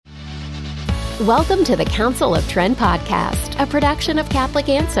Welcome to the Counsel of Trent podcast, a production of Catholic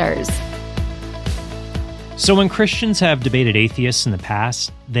Answers. So when Christians have debated atheists in the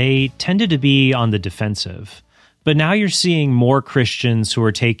past, they tended to be on the defensive. But now you're seeing more Christians who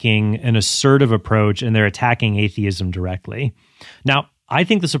are taking an assertive approach and they're attacking atheism directly. Now, I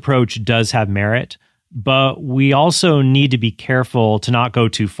think this approach does have merit, but we also need to be careful to not go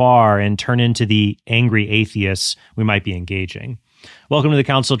too far and turn into the angry atheists we might be engaging. Welcome to the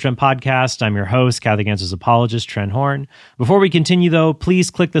Counsel of Trent podcast. I'm your host, Catholic Answers apologist, Trent Horn. Before we continue, though, please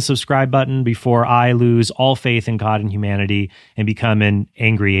click the subscribe button before I lose all faith in God and humanity and become an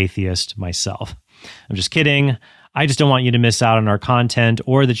angry atheist myself. I'm just kidding. I just don't want you to miss out on our content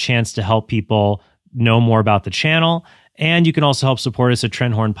or the chance to help people know more about the channel. And you can also help support us at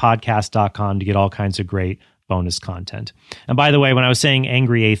TrentHornPodcast.com to get all kinds of great bonus content. And by the way, when I was saying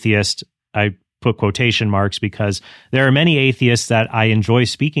angry atheist, I put quotation marks because there are many atheists that I enjoy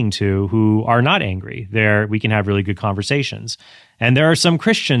speaking to who are not angry. We can have really good conversations. And there are some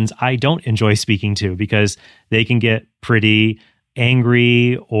Christians I don't enjoy speaking to because they can get pretty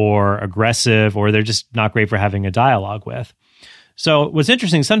angry or aggressive, or they're just not great for having a dialogue with. So what's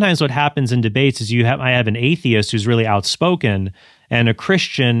interesting, sometimes what happens in debates is I have an atheist who's really outspoken and a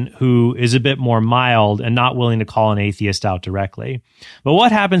Christian who is a bit more mild and not willing to call an atheist out directly. But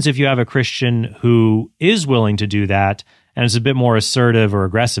what happens if you have a Christian who is willing to do that and is a bit more assertive or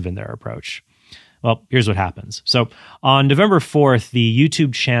aggressive in their approach? Well, here's what happens. So on November 4th, the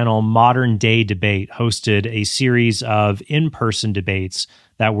YouTube channel Modern Day Debate hosted a series of in-person debates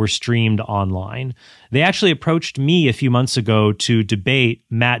that were streamed online. They actually approached me a few months ago to debate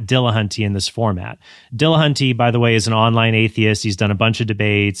Matt Dillahunty in this format. Dillahunty, by the way, is an online atheist. He's done a bunch of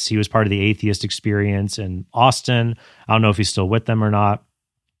debates. He was part of the Atheist Experience in Austin. I don't know if he's still with them or not.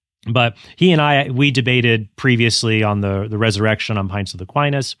 But he and we debated previously on the Resurrection on Pints of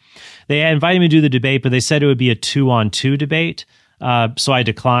Aquinas. They invited me to do the debate, but they said it would be a 2-on-2 debate. So I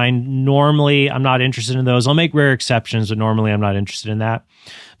declined. Normally, I'm not interested in those. I'll make rare exceptions, but normally I'm not interested in that.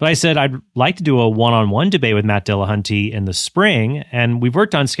 But I said I'd like to do a 1-on-1 debate with Matt Dillahunty in the spring, and we've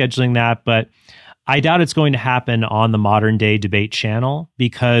worked on scheduling that, but I doubt it's going to happen on the Modern Day Debate channel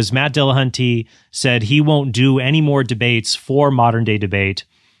because Matt Dillahunty said he won't do any more debates for Modern Day Debate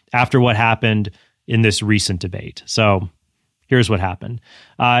after what happened in this recent debate. So here's what happened.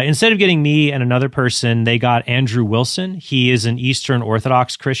 Instead of getting me and another person, they got Andrew Wilson. He is an Eastern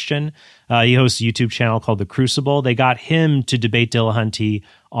Orthodox Christian. He hosts a YouTube channel called The Crucible. They got him to debate Dillahunty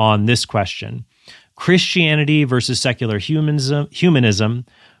on this question: Christianity versus secular humanism,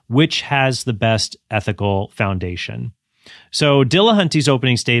 which has the best ethical foundation? So Dillahunty's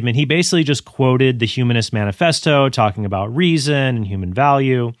opening statement, he basically just quoted the Humanist Manifesto, talking about reason and human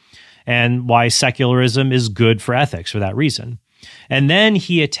value, and why secularism is good for ethics for that reason. And then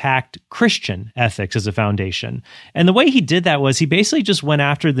he attacked Christian ethics as a foundation. And the way he did that was he basically just went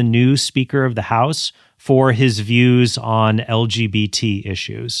after the new Speaker of the House for his views on LGBT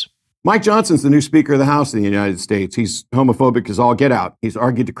issues. Mike Johnson's the new Speaker of the House in the United States. He's homophobic as all get out. He's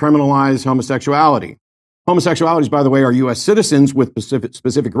argued to criminalize homosexuality. Homosexualities, by the way, are U.S. citizens with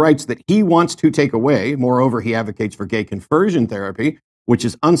specific rights that he wants to take away. Moreover, he advocates for gay conversion therapy, which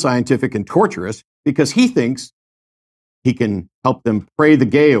is unscientific and torturous because he thinks he can help them pray the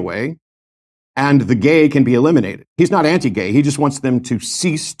gay away and the gay can be eliminated. He's not anti-gay. He just wants them to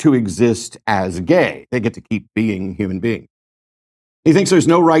cease to exist as gay. They get to keep being human beings. He thinks there's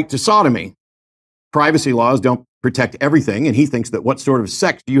no right to sodomy. Privacy laws don't protect everything, and he thinks that what sort of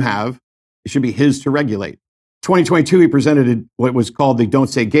sex you have, it should be his to regulate. 2022, he presented what was called the Don't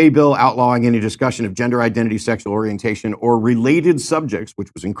Say Gay bill, outlawing any discussion of gender identity, sexual orientation, or related subjects, which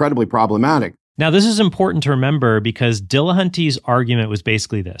was incredibly problematic. Now, this is important to remember because Dillahunty's argument was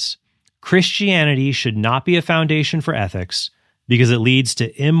basically this: Christianity should not be a foundation for ethics because it leads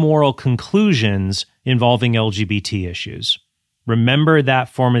to immoral conclusions involving LGBT issues. Remember that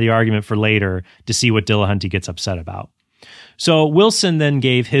form of the argument for later to see what Dillahunty gets upset about. So Wilson then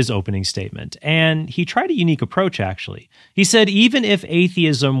gave his opening statement, and he tried a unique approach, actually. He said, even if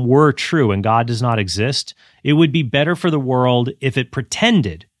atheism were true and God does not exist, it would be better for the world if it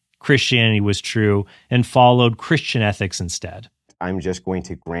pretended Christianity was true and followed Christian ethics instead. I'm just going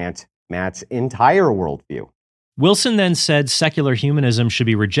to grant Matt's entire worldview. Wilson then said secular humanism should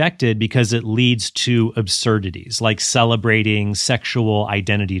be rejected because it leads to absurdities, like celebrating sexual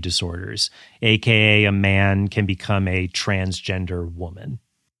identity disorders, aka a man can become a transgender woman.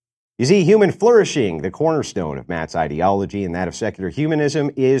 You see, human flourishing, the cornerstone of Matt's ideology and that of secular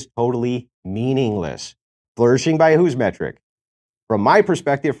humanism, is totally meaningless. Flourishing by whose metric? From my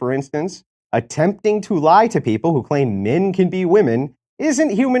perspective, for instance, attempting to lie to people who claim men can be women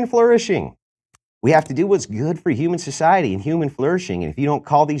isn't human flourishing. We have to do what's good for human society and human flourishing. And if you don't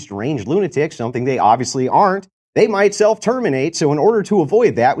call these deranged lunatics something they obviously aren't, they might self-terminate. So in order to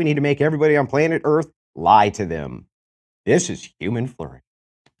avoid that, we need to make everybody on planet Earth lie to them. This is human flourishing.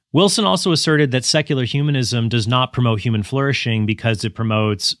 Wilson also asserted that secular humanism does not promote human flourishing because it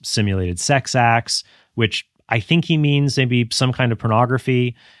promotes simulated sex acts, which I think he means maybe some kind of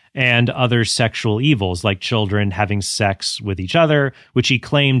pornography, and other sexual evils like children having sex with each other, which he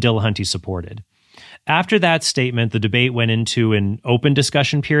claimed Dillahunty supported. After that statement, the debate went into an open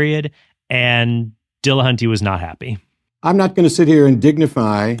discussion period, and Dillahunty was not happy. I'm not going to sit here and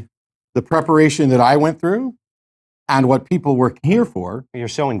dignify the preparation that I went through and what people were here for. You're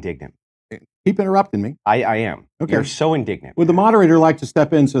so indignant. Keep interrupting me. I am. Okay. You're so indignant. Would the moderator like to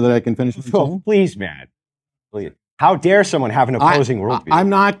step in so that I can finish this? Oh, please, Matt. Please. How dare someone have an opposing worldview? I'm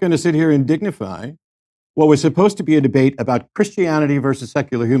not going to sit here and dignify what was supposed to be a debate about Christianity versus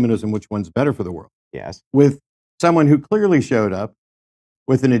secular humanism, which one's better for the world. Yes. With someone who clearly showed up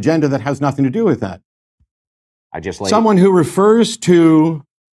with an agenda that has nothing to do with that. Someone who refers to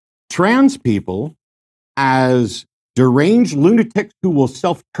trans people as deranged lunatics who will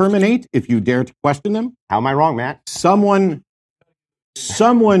self-terminate if you dare to question them. How am I wrong, Matt? Someone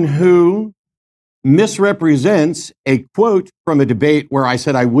who misrepresents a quote from a debate where I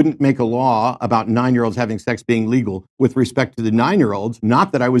said I wouldn't make a law about 9-year-olds having sex being legal with respect to the 9-year-olds,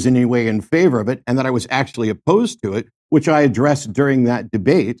 not that I was in any way in favor of it and that I was actually opposed to it, which I addressed during that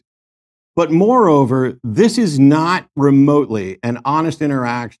debate. But moreover, this is not remotely an honest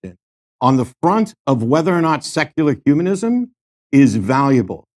interaction on the front of whether or not secular humanism is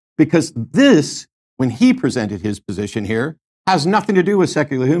valuable. Because this, when he presented his position here, has nothing to do with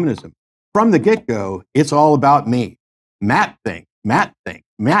secular humanism. From the get-go, it's all about me. Matt thinks, Matt thinks,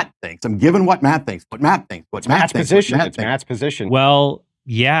 Matt thinks. I'm giving what Matt thinks, what Matt thinks, what Matt thinks. It's Matt's position. Well,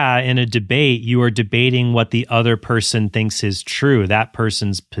 yeah, in a debate, you are debating what the other person thinks is true, that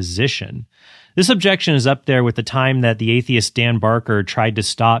person's position. This objection is up there with the time that the atheist Dan Barker tried to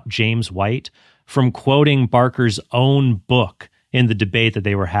stop James White from quoting Barker's own book in the debate that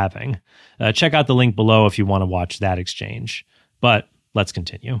they were having. Check out the link below if you want to watch that exchange. But let's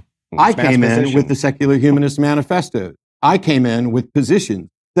continue. I came in with the Secular Humanist Manifesto. I came in with positions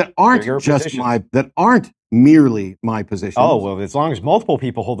that aren't that aren't merely my positions. Oh, well, as long as multiple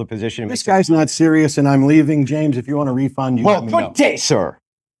people hold the position. This guy's not serious and I'm leaving. James, if you want a refund, you let me know. Good day, sir.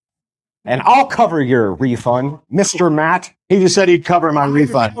 And I'll cover your refund, Mr. Matt. He just said he'd cover my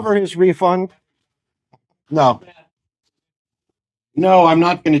refund. Cover his refund? No. No, I'm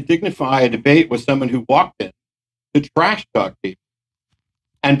not going to dignify a debate with someone who walked in to trash talk people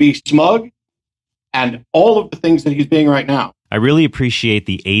and be smug and all of the things that he's being right now. I really appreciate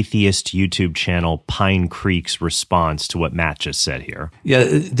the atheist YouTube channel Pine Creek's response to what Matt just said here. Yeah,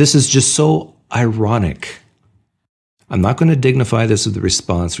 this is just so ironic. I'm not going to dignify this with a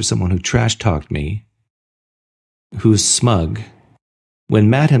response for someone who trash-talked me, who's smug, when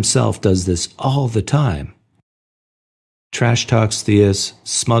Matt himself does this all the time. Trash-talks theists,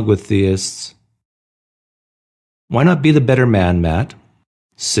 smug with theists. Why not be the better man, Matt?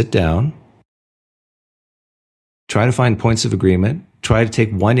 Sit down. Try to find points of agreement. Try to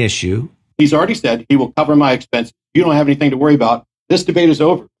take one issue. He's already said he will cover my expenses. You don't have anything to worry about. This debate is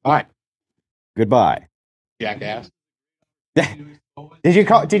over. All right. Goodbye. Jackass. Did you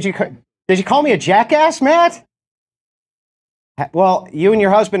call me a jackass, Matt? Well, you and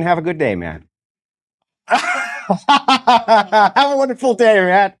your husband have a good day, man. Have a wonderful day,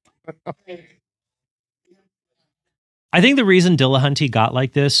 Matt. I think the reason Dillahunty got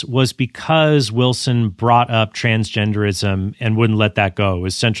like this was because Wilson brought up transgenderism and wouldn't let that go. It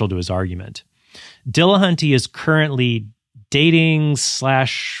was central to his argument. Dillahunty is currently dating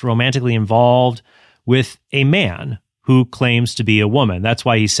 / romantically involved with a man who claims to be a woman. That's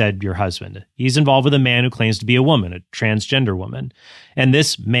why he said your husband. He's involved with a man who claims to be a woman, a transgender woman. And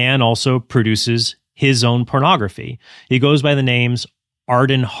this man also produces his own pornography. He goes by the names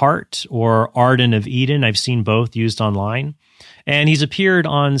Arden Hart or Arden of Eden. I've seen both used online. And he's appeared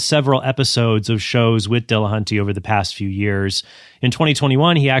on several episodes of shows with Dillahunty over the past few years. In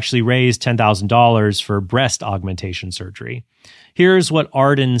 2021, he actually raised $10,000 for breast augmentation surgery. Here's what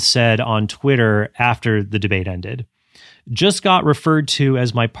Arden said on Twitter after the debate ended. Just got referred to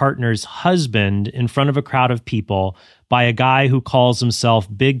as my partner's husband in front of a crowd of people by a guy who calls himself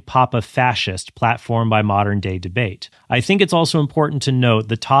Big Papa Fascist, platformed by modern day debate. I think it's also important to note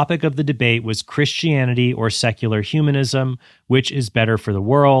the topic of the debate was Christianity or secular humanism, which is better for the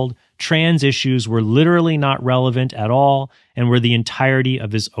world. Trans issues were literally not relevant at all and were the entirety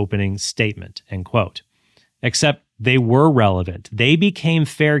of his opening statement, end quote. Except They were relevant. They became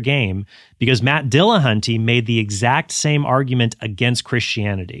fair game because Matt Dillahunty made the exact same argument against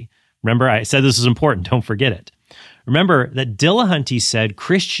Christianity. Remember, I said this is important. Don't forget it. Remember that Dillahunty said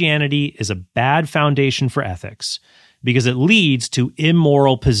Christianity is a bad foundation for ethics because it leads to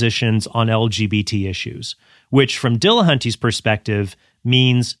immoral positions on LGBT issues, which from Dillahunty's perspective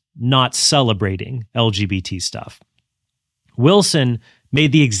means not celebrating LGBT stuff. Wilson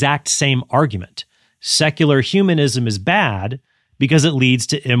made the exact same argument. Secular humanism is bad because it leads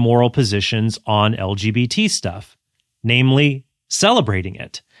to immoral positions on LGBT stuff, namely celebrating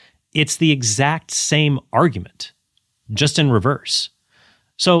it. It's the exact same argument, just in reverse.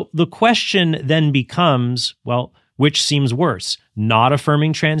 So the question then becomes, well, which seems worse, not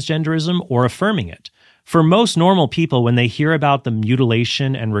affirming transgenderism or affirming it? For most normal people, when they hear about the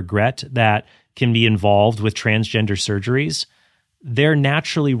mutilation and regret that can be involved with transgender surgeries, they're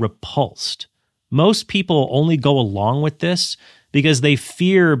naturally repulsed. Most people only go along with this because they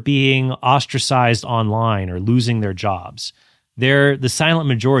fear being ostracized online or losing their jobs. They're the silent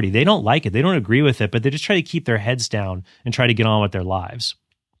majority. They don't like it. They don't agree with it, but they just try to keep their heads down and try to get on with their lives.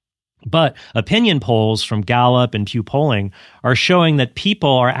 But opinion polls from Gallup and Pew Polling are showing that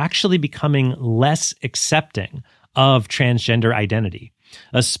people are actually becoming less accepting of transgender identity,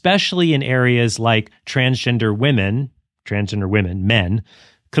 especially in areas like transgender women, men,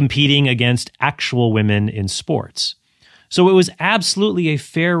 competing against actual women in sports. So it was absolutely a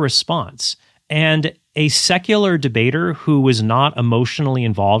fair response. And a secular debater who was not emotionally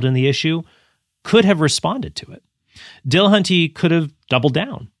involved in the issue could have responded to it. Dillahunty could have doubled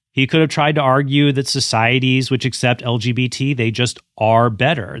down. He could have tried to argue that societies which accept LGBT, they just are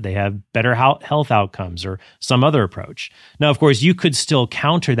better. They have better health outcomes or some other approach. Now, of course, you could still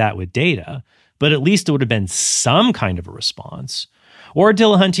counter that with data, but at least it would have been some kind of a response. Or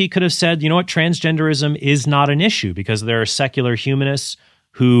Dillahunty could have said, you know what, transgenderism is not an issue because there are secular humanists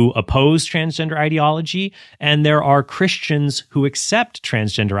who oppose transgender ideology, and there are Christians who accept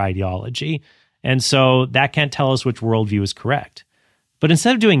transgender ideology. And so that can't tell us which worldview is correct. But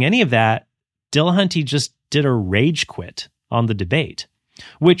instead of doing any of that, Dillahunty just did a rage quit on the debate,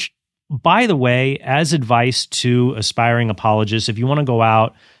 which, by the way, as advice to aspiring apologists, if you want to go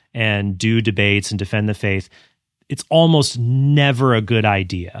out and do debates and defend the faith, it's almost never a good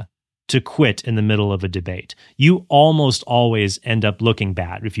idea to quit in the middle of a debate. You almost always end up looking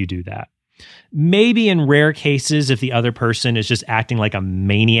bad if you do that. Maybe in rare cases, if the other person is just acting like a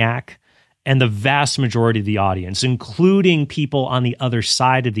maniac, and the vast majority of the audience, including people on the other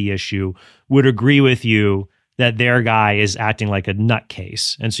side of the issue, would agree with you that their guy is acting like a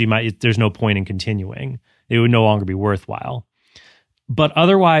nutcase. And so there's no point in continuing. It would no longer be worthwhile. But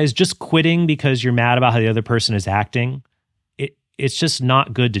otherwise, just quitting because you're mad about how the other person is acting, it's just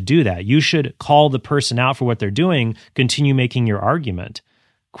not good to do that. You should call the person out for what they're doing, continue making your argument.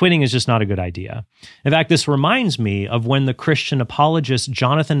 Quitting is just not a good idea. In fact, this reminds me of when the Christian apologist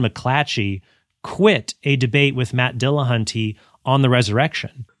Jonathan McClatchy quit a debate with Matt Dillahunty on the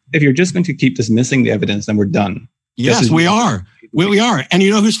resurrection. If you're just going to keep dismissing the evidence, then we're done. Yes, we are. We are. And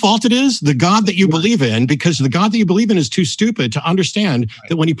you know whose fault it is? The God that you believe in, because the God that you believe in is too stupid to understand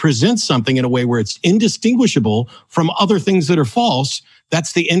that when he presents something in a way where it's indistinguishable from other things that are false,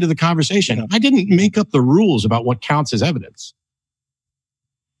 that's the end of the conversation. I didn't make up the rules about what counts as evidence.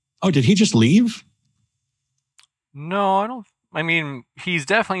 Oh, did he just leave? No, I don't. I mean, he's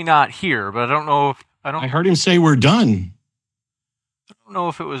definitely not here, but I don't know if I heard him say we're done. I don't know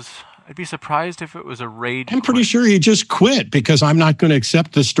if it was. I'd be surprised if it was a rage. I'm pretty sure he just quit because I'm not going to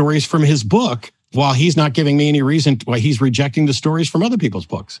accept the stories from his book while he's not giving me any reason why he's rejecting the stories from other people's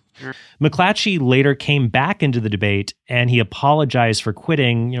books. McClatchy later came back into the debate and he apologized for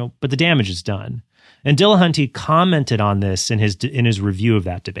quitting, but the damage is done. And Dillahunty commented on this in his review of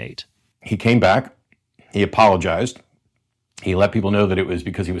that debate. He came back, he apologized. He let people know that it was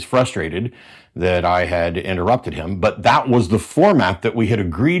because he was frustrated that I had interrupted him, but that was the format that we had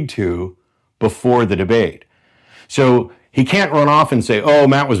agreed to before the debate. So he can't run off and say, oh,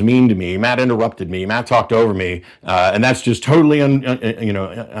 Matt was mean to me, Matt interrupted me, Matt talked over me, and that's just totally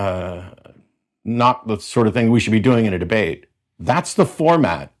not the sort of thing we should be doing in a debate. That's the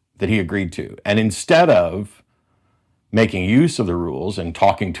format that he agreed to. And instead of making use of the rules and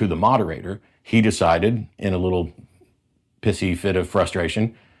talking to the moderator, he decided in a little pissy fit of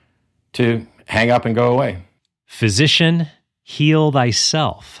frustration to hang up and go away. Physician, heal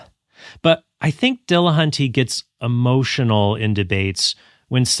thyself. But I think Dillahunty gets emotional in debates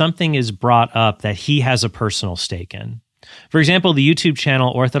when something is brought up that he has a personal stake in. For example, the YouTube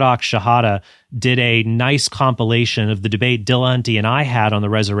channel Orthodox Shahada did a nice compilation of the debate Dillahunty and I had on the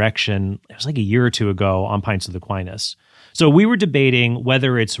resurrection. It was like a year or two ago on Pints of Aquinas. So we were debating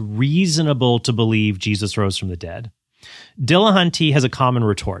whether it's reasonable to believe Jesus rose from the dead. Dillahunty has a common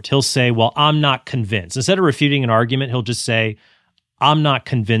retort. He'll say, well, I'm not convinced. Instead of refuting an argument, he'll just say, I'm not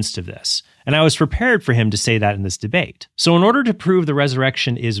convinced of this. And I was prepared for him to say that in this debate. So in order to prove the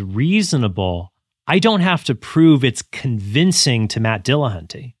resurrection is reasonable, I don't have to prove it's convincing to Matt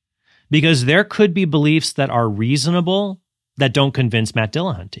Dillahunty, because there could be beliefs that are reasonable that don't convince Matt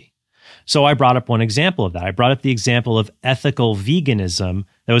Dillahunty. So I brought up one example of that. I brought up the example of ethical veganism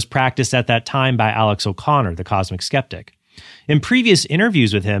that was practiced at that time by Alex O'Connor, the cosmic skeptic. In previous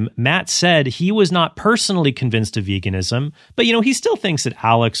interviews with him, Matt said he was not personally convinced of veganism, but he still thinks that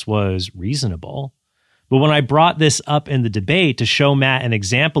Alex was reasonable. But when I brought this up in the debate to show Matt an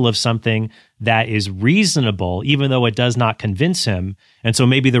example of something that is reasonable, even though it does not convince him, and so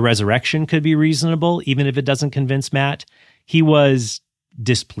maybe the resurrection could be reasonable, even if it doesn't convince Matt, he was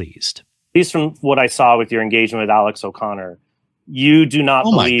displeased. At least from what I saw with your engagement with Alex O'Connor, you do not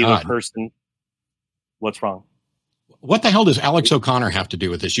believe a person... What's wrong? What the hell does Alex O'Connor have to do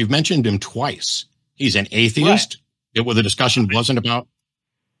with this? You've mentioned him twice. He's an atheist. Right. The discussion wasn't about...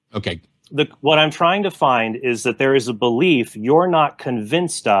 Okay. What I'm trying to find is that there is a belief you're not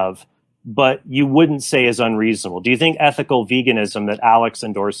convinced of, but you wouldn't say is unreasonable. Do you think ethical veganism that Alex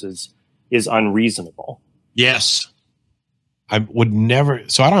endorses is unreasonable? Yes. I would never.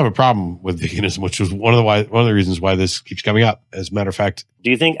 So I don't have a problem with veganism, which was one of the reasons why this keeps coming up. As a matter of fact,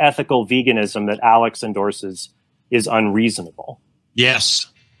 do you think ethical veganism that Alex endorses is unreasonable? Yes.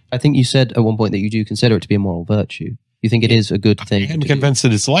 I think you said at one point that you do consider it to be a moral virtue. You think it is a good thing? I'm convinced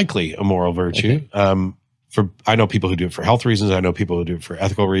that it's likely a moral virtue. Okay. I know people who do it for health reasons. I know people who do it for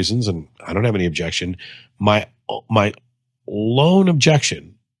ethical reasons, and I don't have any objection. My lone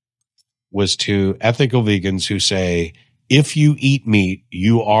objection was to ethical vegans who say, if you eat meat,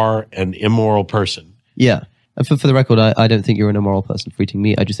 you are an immoral person. Yeah. And for the record, I don't think you're an immoral person for eating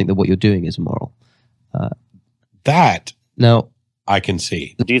meat. I just think that what you're doing is immoral. Now, I can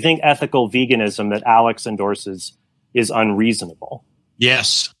see. Do you think ethical veganism that Alex endorses is unreasonable?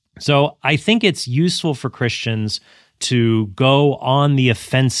 Yes. So I think it's useful for Christians to go on the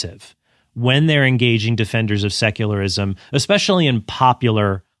offensive when they're engaging defenders of secularism, especially in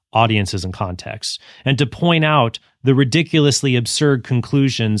popular audiences and contexts, and to point out the ridiculously absurd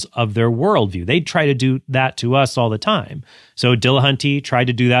conclusions of their worldview. They try to do that to us all the time. So Dillahunty tried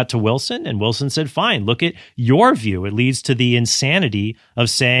to do that to Wilson, and Wilson said, fine, look at your view. It leads to the insanity of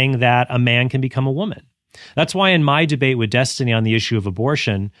saying that a man can become a woman. That's why in my debate with Destiny on the issue of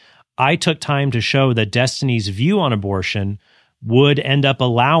abortion, I took time to show that Destiny's view on abortion would end up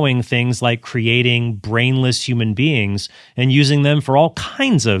allowing things like creating brainless human beings and using them for all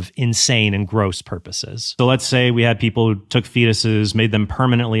kinds of insane and gross purposes. So let's say we had people who took fetuses, made them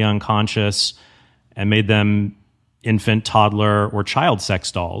permanently unconscious, and made them infant, toddler, or child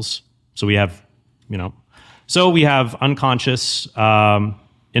sex dolls. So we have, we have unconscious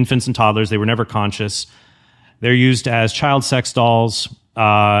infants and toddlers. They were never conscious. They're used as child sex dolls.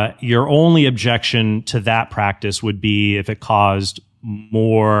 Your only objection to that practice would be if it caused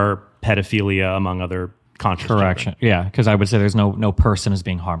more pedophilia among other conscious Correction. children. Yeah, because I would say there's no person is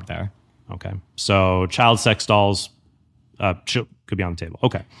being harmed there. Okay. So child sex dolls could be on the table.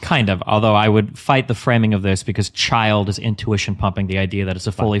 Okay. Kind of, although I would fight the framing of this because child is intuition pumping the idea that it's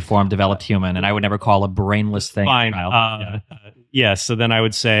a fully formed, developed human, and I would never call a brainless thing Fine. a child. Yes. So then I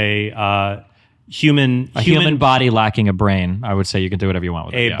would say... human body lacking a brain, I would say you can do whatever you want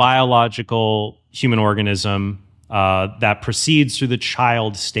with it. A biological human organism that proceeds through the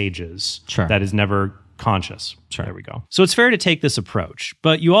child stages. Sure. That is never conscious. Sure. There we go. So it's fair to take this approach,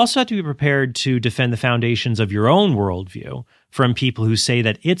 but you also have to be prepared to defend the foundations of your own worldview from people who say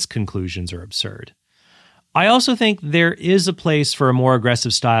that its conclusions are absurd. I also think there is a place for a more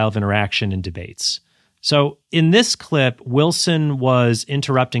aggressive style of interaction in debates. So in this clip, Wilson was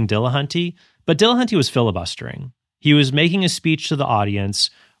interrupting Dillahunty, but Dillahunty was filibustering. He was making a speech to the audience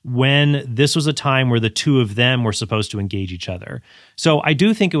when this was a time where the two of them were supposed to engage each other. So I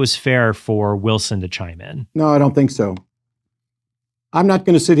do think it was fair for Wilson to chime in. No, I don't think so. I'm not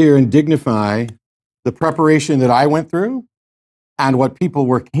going to sit here and dignify the preparation that I went through and what people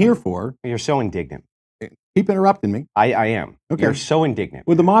were here for. You're so indignant. Keep interrupting me. I am. Okay. You're so indignant.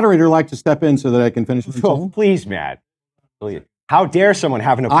 Would the moderator like to step in so that I can finish this? Oh, please, Matt. Please. How dare someone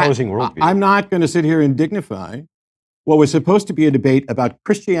have an opposing worldview? I'm not going to sit here and dignify what was supposed to be a debate about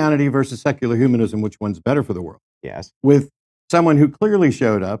Christianity versus secular humanism, which one's better for the world. Yes. With someone who clearly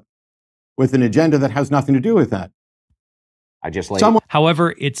showed up with an agenda that has nothing to do with that.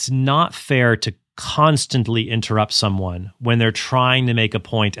 However, it's not fair to constantly interrupt someone when they're trying to make a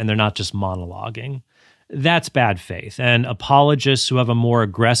point and they're not just monologuing. That's bad faith. And apologists who have a more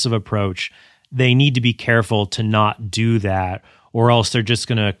aggressive approach, they need to be careful to not do that, or else they're just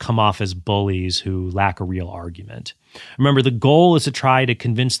going to come off as bullies who lack a real argument. Remember, the goal is to try to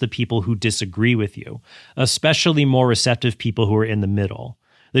convince the people who disagree with you, especially more receptive people who are in the middle.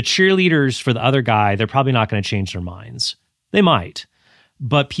 The cheerleaders for the other guy, they're probably not going to change their minds. They might.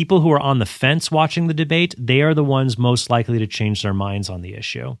 But people who are on the fence watching the debate, they are the ones most likely to change their minds on the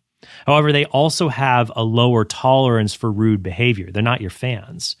issue. However, they also have a lower tolerance for rude behavior. They're not your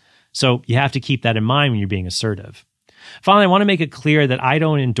fans. So you have to keep that in mind when you're being assertive. Finally, I want to make it clear that I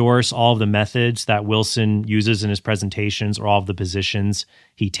don't endorse all of the methods that Wilson uses in his presentations or all of the positions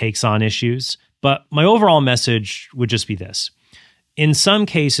he takes on issues. But my overall message would just be this. In some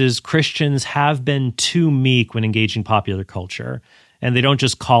cases, Christians have been too meek when engaging popular culture, and they don't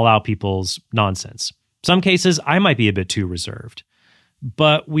just call out people's nonsense. Some cases, I might be a bit too reserved.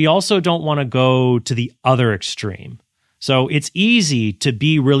 But we also don't want to go to the other extreme. So it's easy to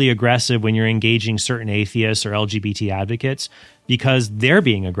be really aggressive when you're engaging certain atheists or LGBT advocates because they're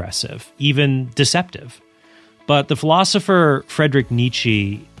being aggressive, even deceptive. But the philosopher Friedrich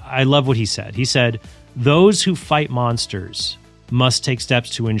Nietzsche, I love what he said. He said, "Those who fight monsters must take steps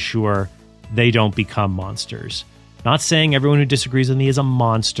to ensure they don't become monsters." Not saying everyone who disagrees with me is a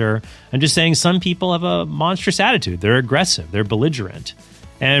monster. I'm just saying some people have a monstrous attitude. They're aggressive. They're belligerent.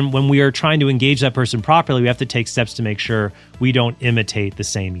 And when we are trying to engage that person properly, we have to take steps to make sure we don't imitate the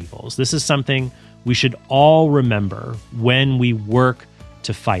same evils. This is something we should all remember when we work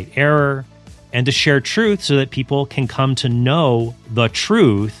to fight error and to share truth so that people can come to know the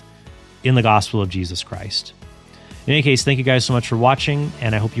truth in the gospel of Jesus Christ. In any case, thank you guys so much for watching,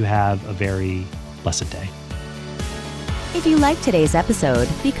 and I hope you have a very blessed day. If you liked today's episode,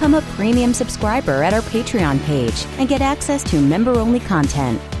 become a premium subscriber at our Patreon page and get access to member-only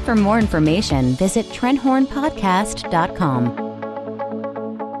content. For more information, visit TrentHornPodcast.com.